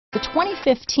The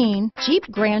 2015 Jeep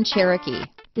Grand Cherokee.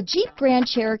 The Jeep Grand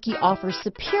Cherokee offers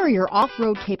superior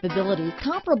off-road capability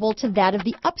comparable to that of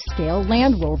the upscale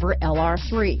Land Rover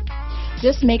LR3.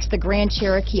 This makes the Grand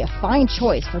Cherokee a fine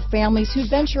choice for families who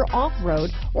venture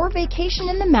off-road or vacation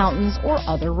in the mountains or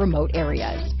other remote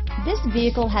areas. This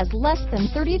vehicle has less than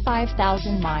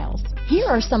 35,000 miles. Here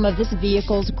are some of this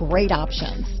vehicle's great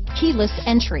options: keyless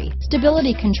entry,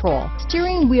 stability control,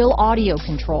 steering wheel audio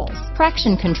controls,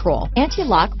 traction control,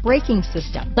 anti-lock braking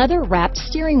system, leather-wrapped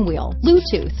steering wheel,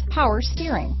 Bluetooth, power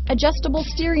steering, adjustable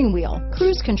steering wheel,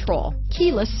 cruise control,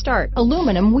 keyless start,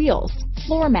 aluminum wheels,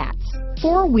 floor mats,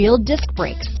 four-wheel disc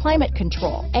brakes, climate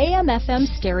control, AM/FM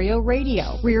stereo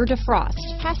radio, rear defrost,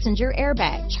 passenger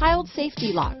airbag, child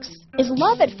safety locks. Is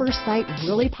love at first sight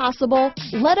really possible?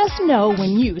 Let us know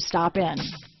when you stop in.